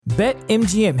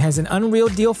BetMGM has an unreal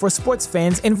deal for sports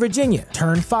fans in Virginia.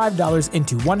 Turn $5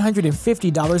 into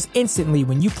 $150 instantly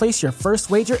when you place your first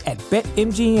wager at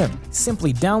BetMGM.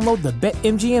 Simply download the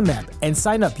BetMGM app and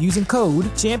sign up using code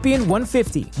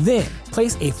Champion150. Then,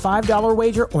 place a $5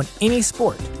 wager on any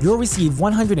sport. You'll receive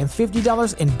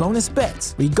 $150 in bonus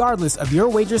bets, regardless of your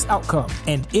wager's outcome.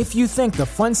 And if you think the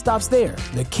fun stops there,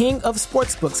 the King of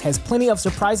Sportsbooks has plenty of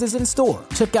surprises in store.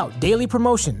 Check out daily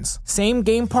promotions,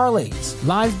 same-game parlays,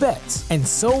 live bets, and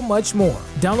so much more.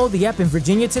 Download the app in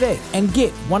Virginia today and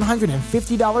get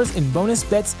 $150 in bonus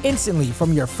bets instantly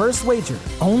from your first wager.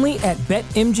 Only at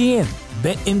BetMGM.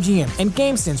 BetMGM and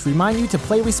GameSense remind you to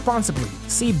play responsibly.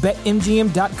 See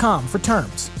BetMGM.com for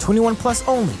terms. 21 plus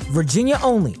only. Virginia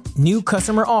only. New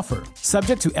customer offer.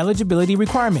 Subject to eligibility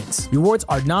requirements. Rewards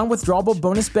are non-withdrawable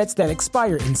bonus bets that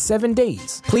expire in 7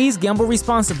 days. Please gamble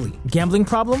responsibly. Gambling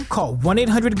problem? Call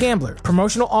 1-800-GAMBLER.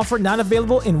 Promotional offer not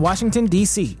available in Washington,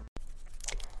 D.C.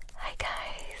 Hi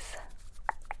guys.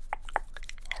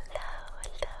 Hello.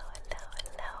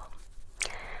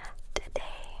 Today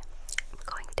I'm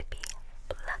going to be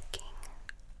plucking.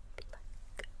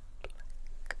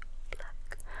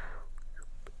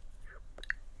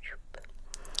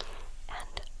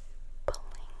 And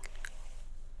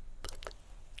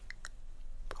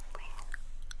pulling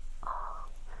all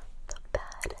the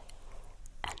bad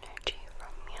energy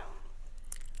from you.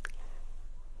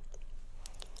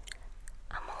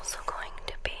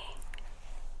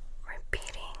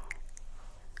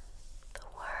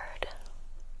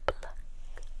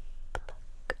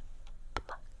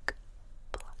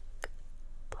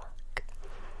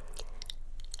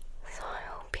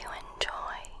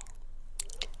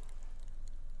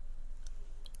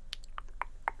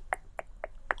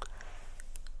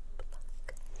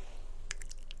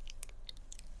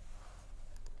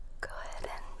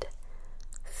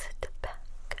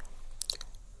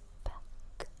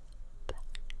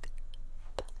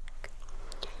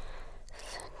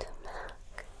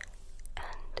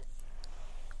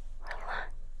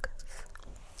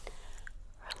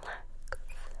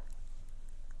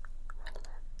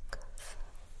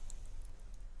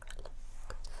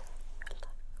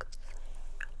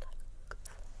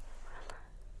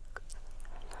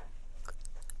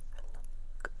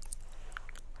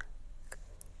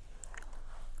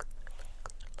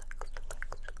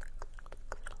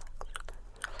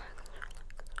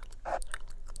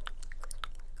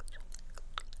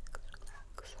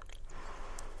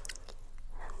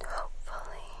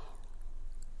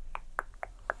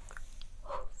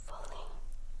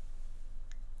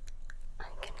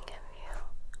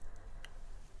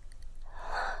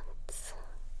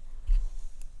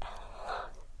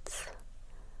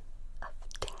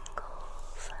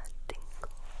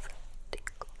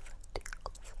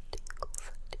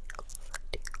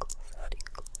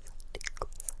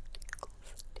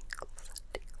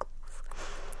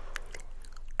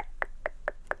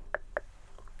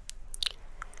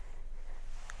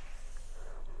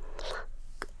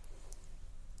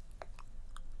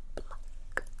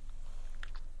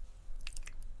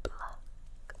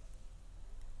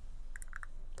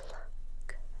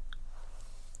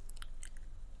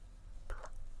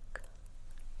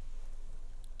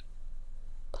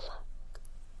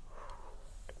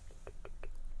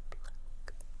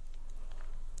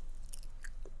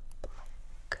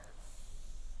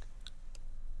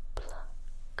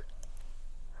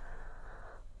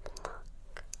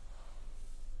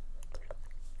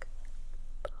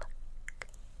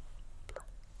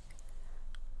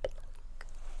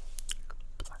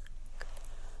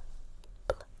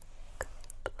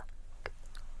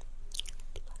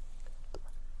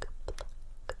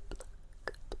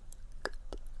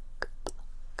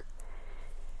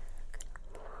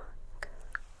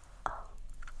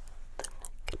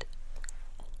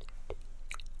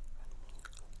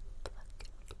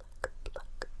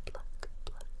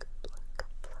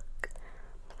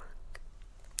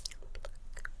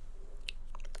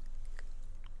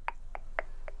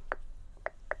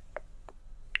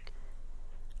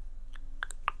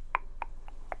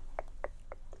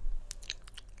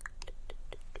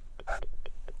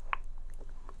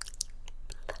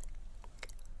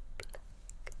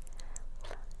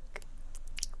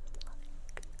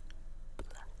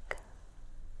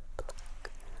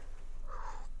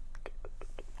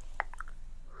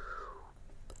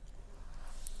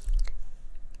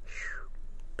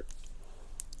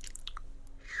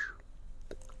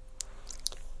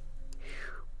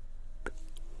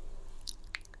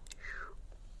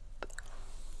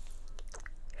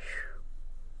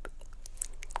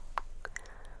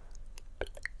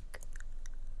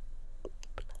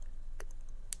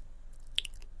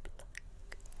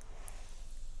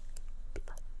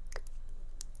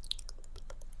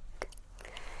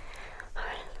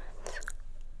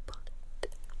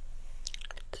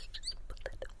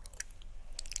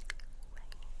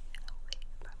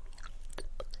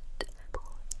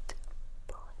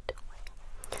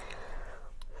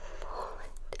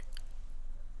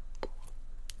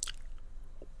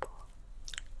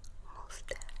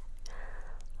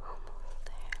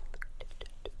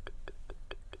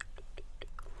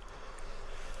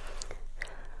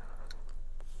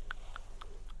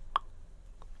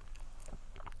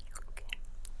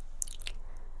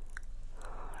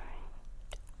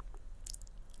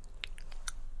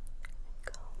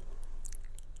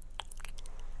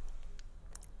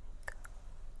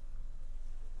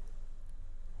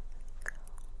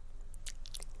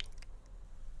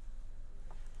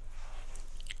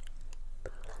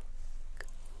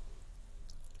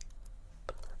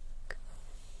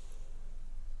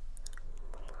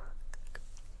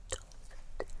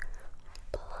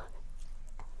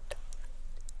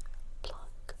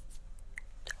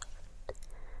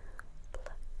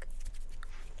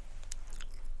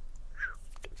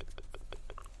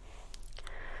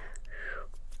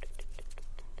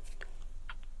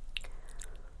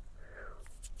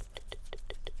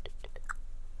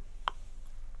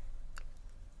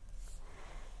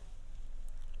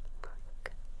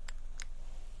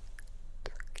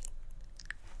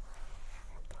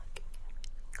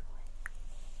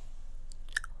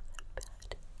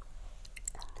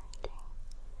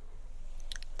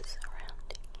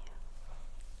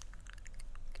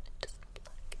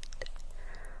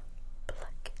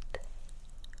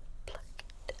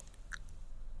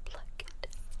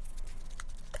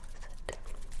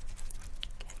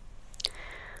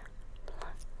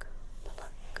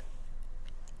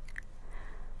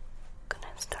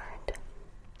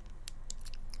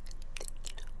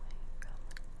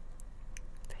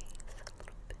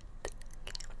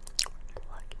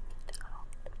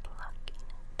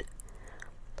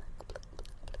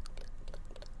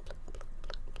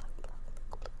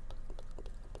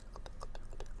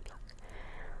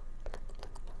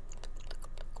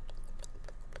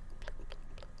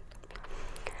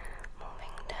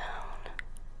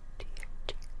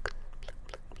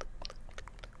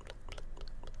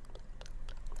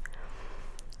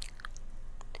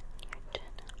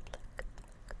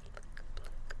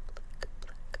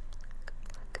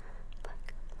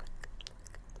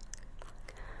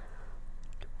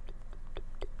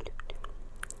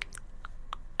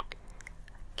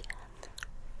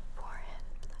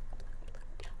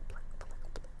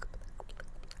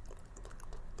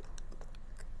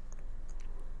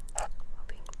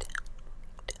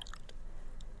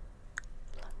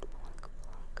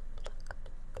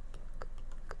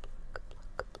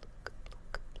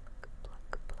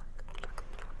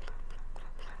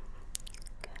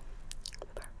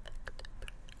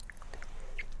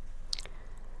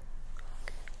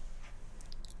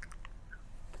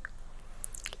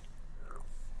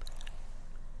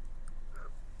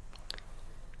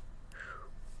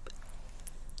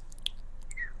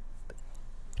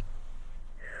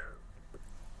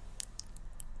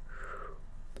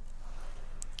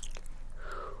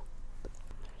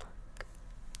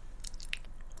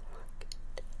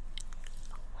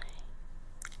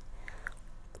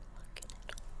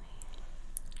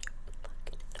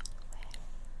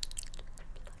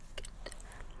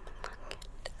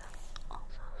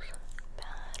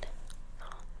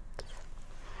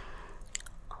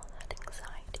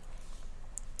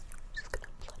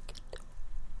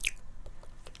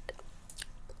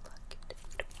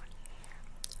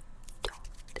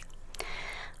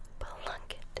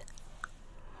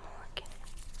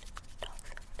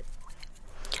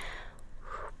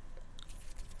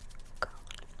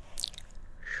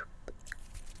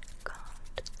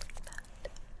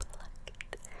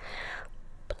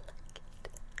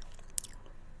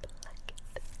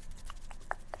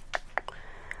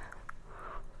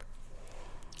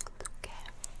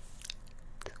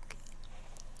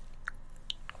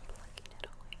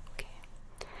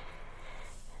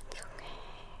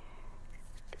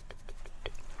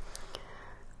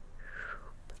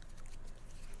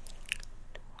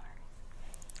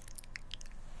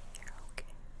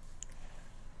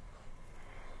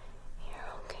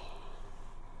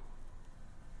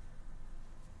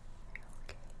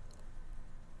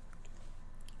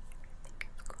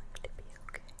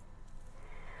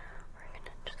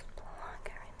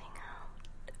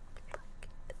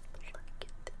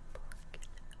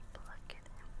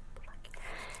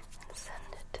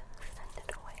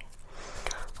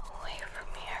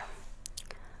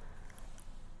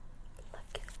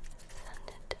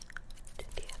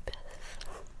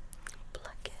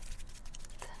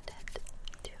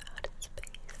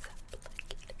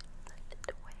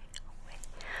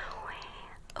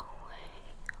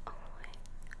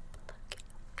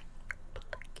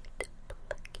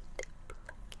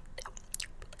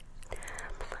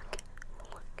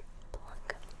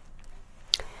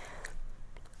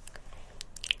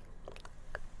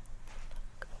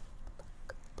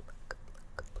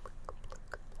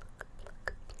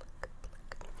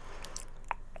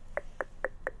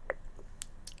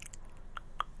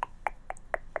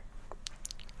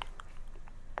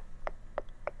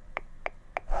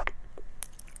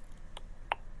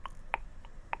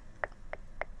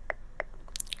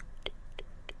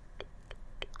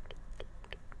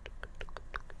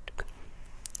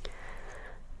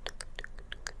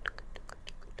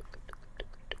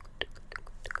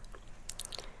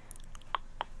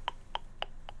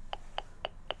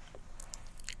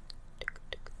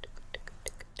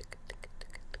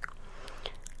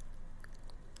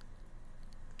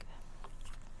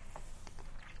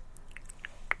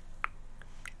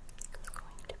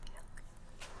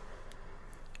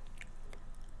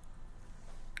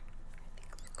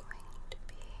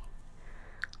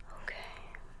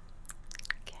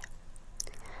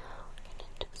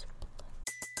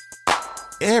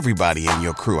 Everybody in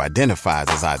your crew identifies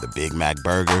as either Big Mac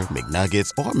Burger,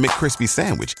 McNuggets, or McCrispy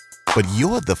Sandwich. But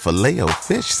you're the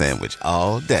Filet-O-Fish Sandwich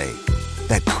all day.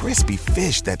 That crispy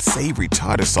fish, that savory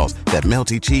tartar sauce, that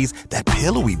melty cheese, that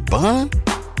pillowy bun.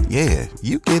 Yeah,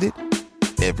 you get it.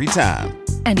 Every time.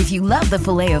 And if you love the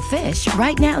Filet-O-Fish,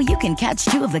 right now you can catch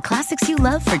two of the classics you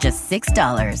love for just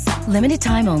 $6. Limited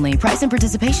time only. Price and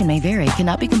participation may vary.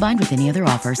 Cannot be combined with any other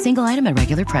offer. Single item at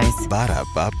regular price.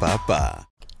 Ba-da-ba-ba-ba.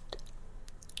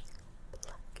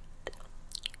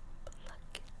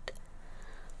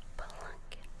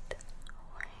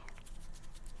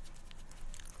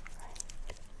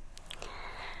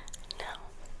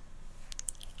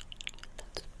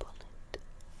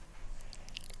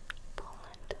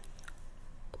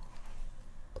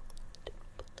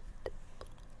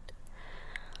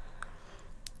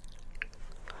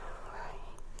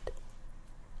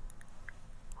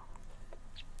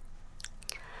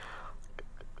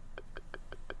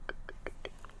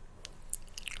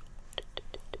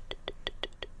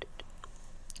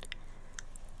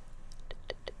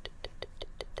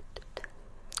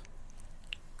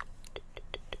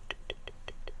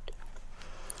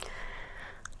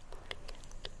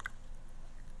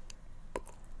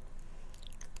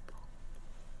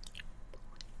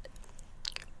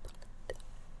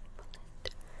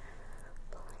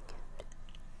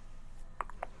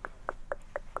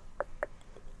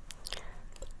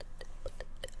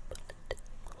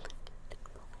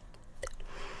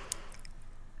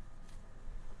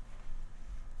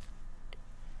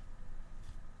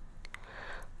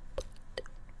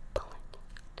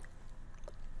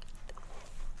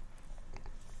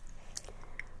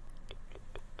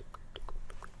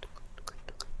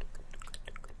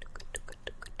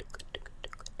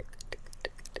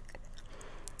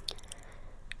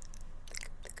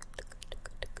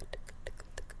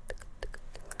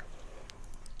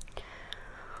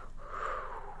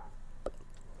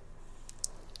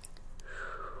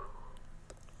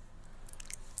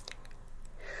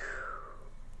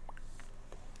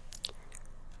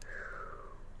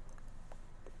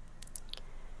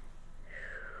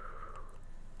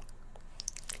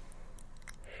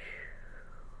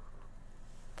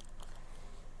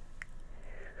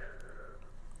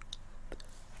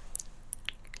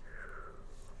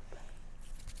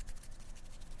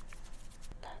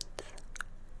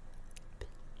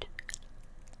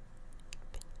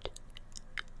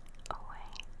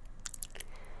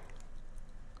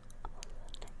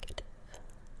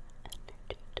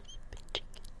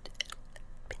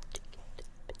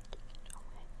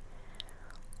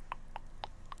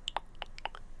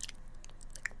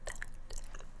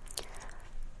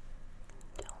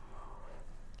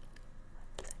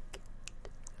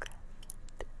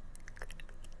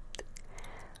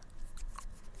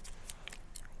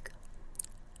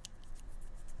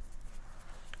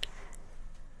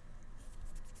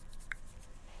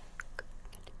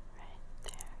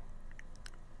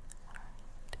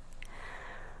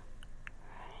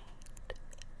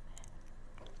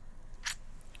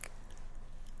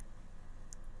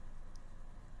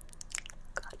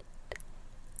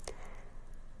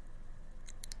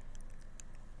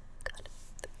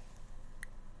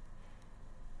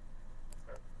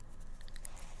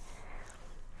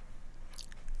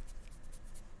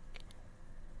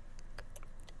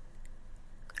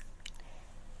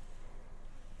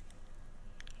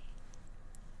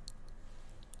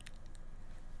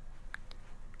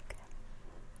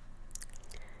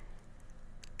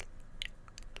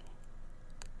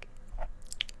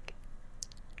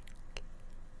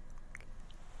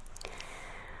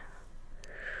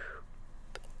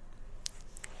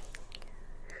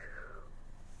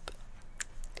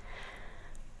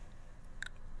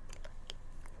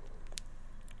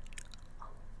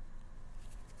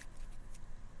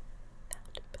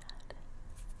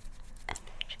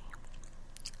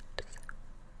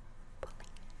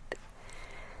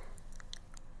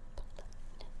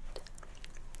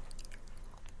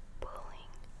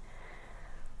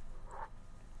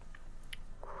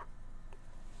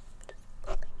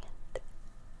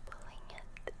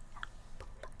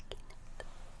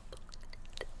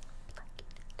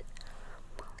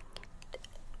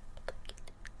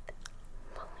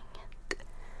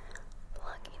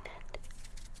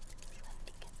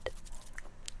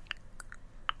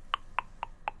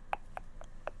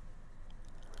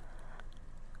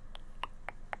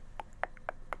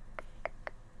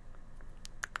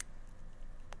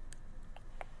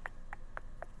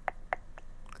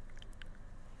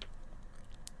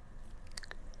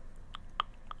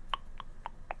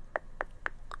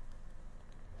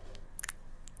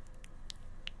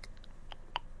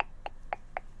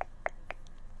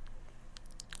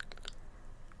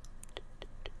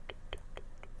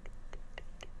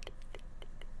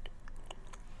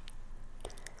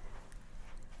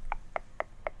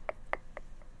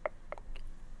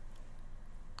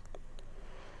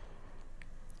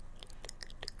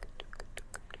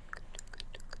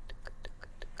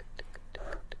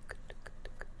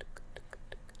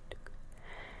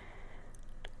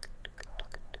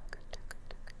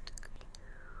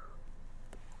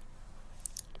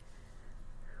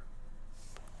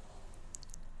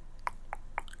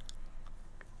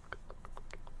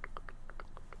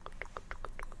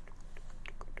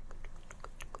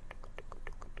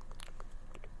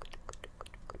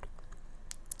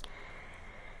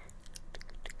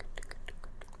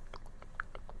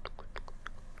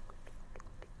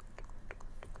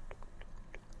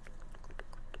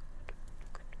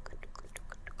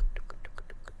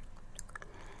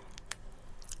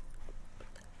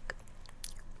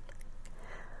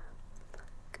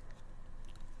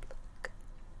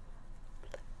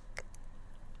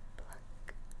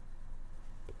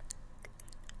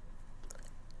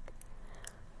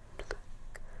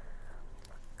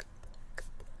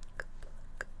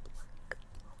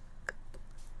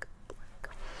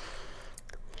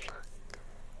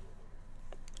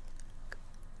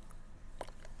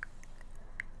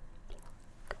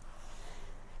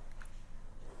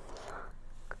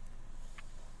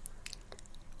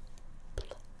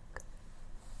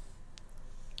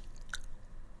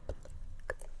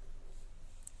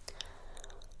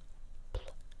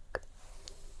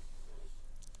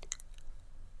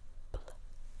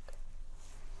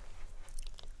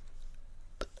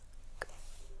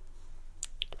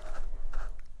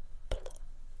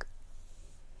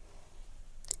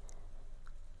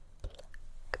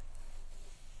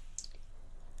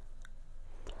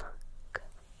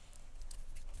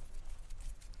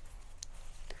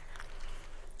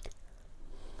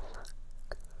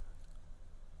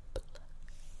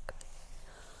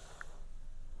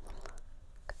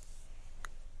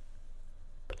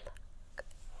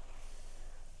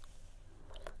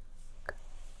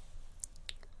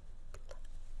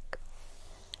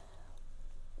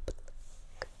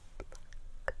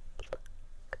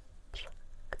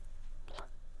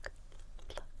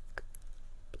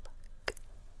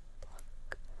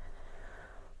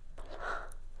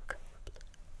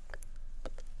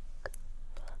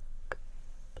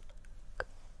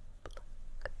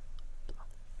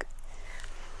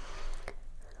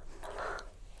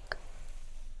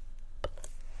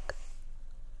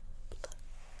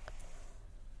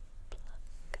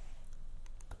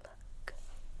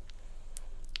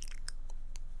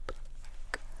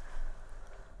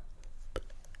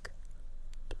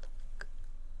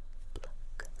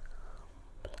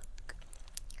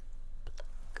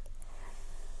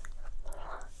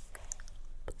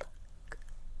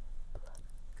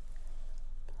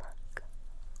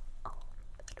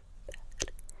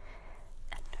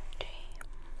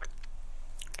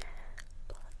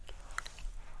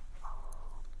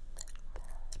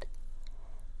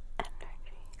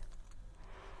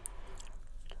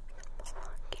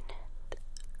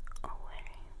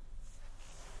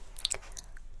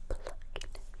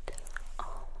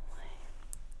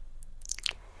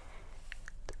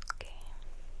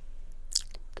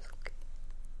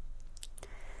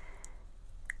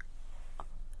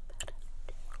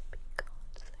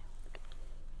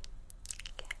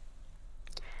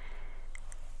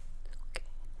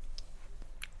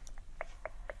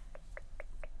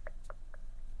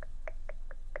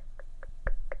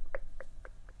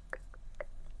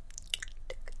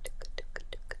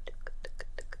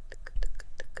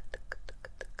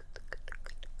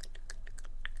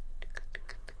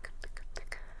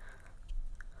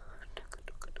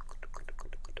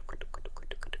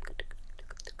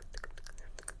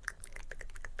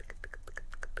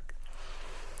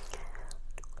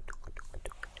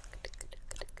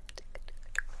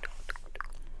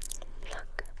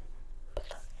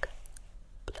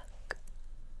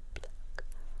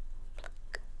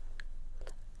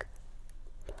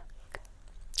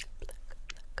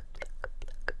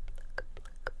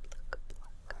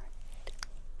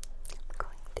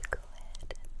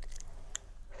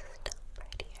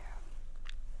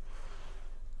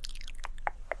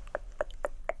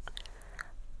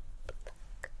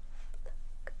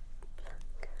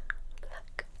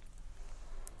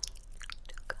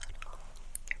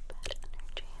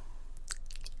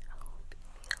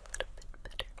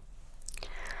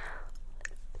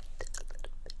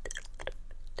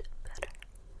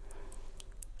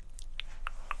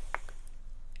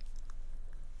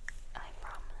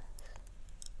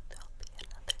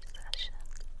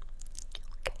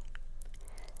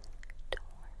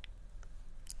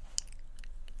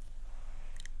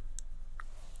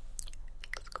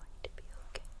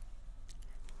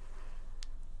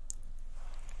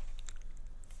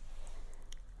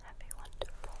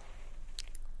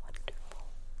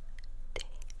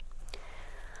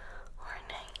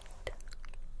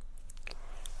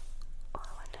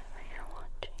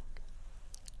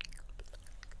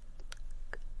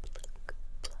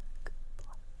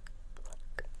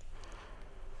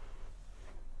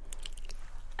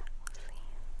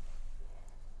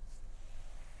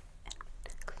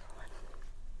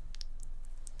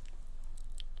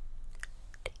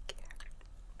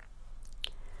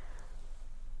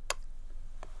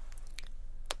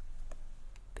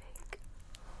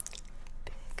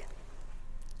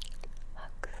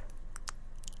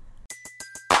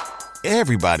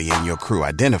 Everybody in your crew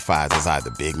identifies as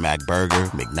either Big Mac Burger,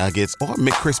 McNuggets, or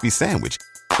McCrispy Sandwich.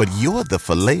 But you're the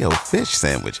Filet-O-Fish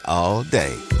Sandwich all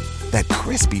day. That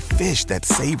crispy fish, that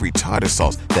savory tartar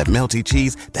sauce, that melty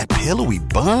cheese, that pillowy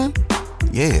bun.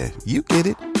 Yeah, you get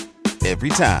it. Every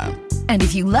time. And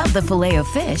if you love the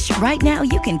Filet-O-Fish, right now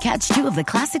you can catch two of the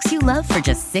classics you love for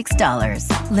just $6.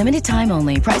 Limited time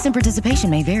only. Price and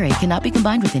participation may vary. Cannot be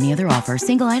combined with any other offer.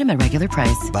 Single item at regular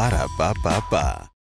price. Ba-da-ba-ba-ba.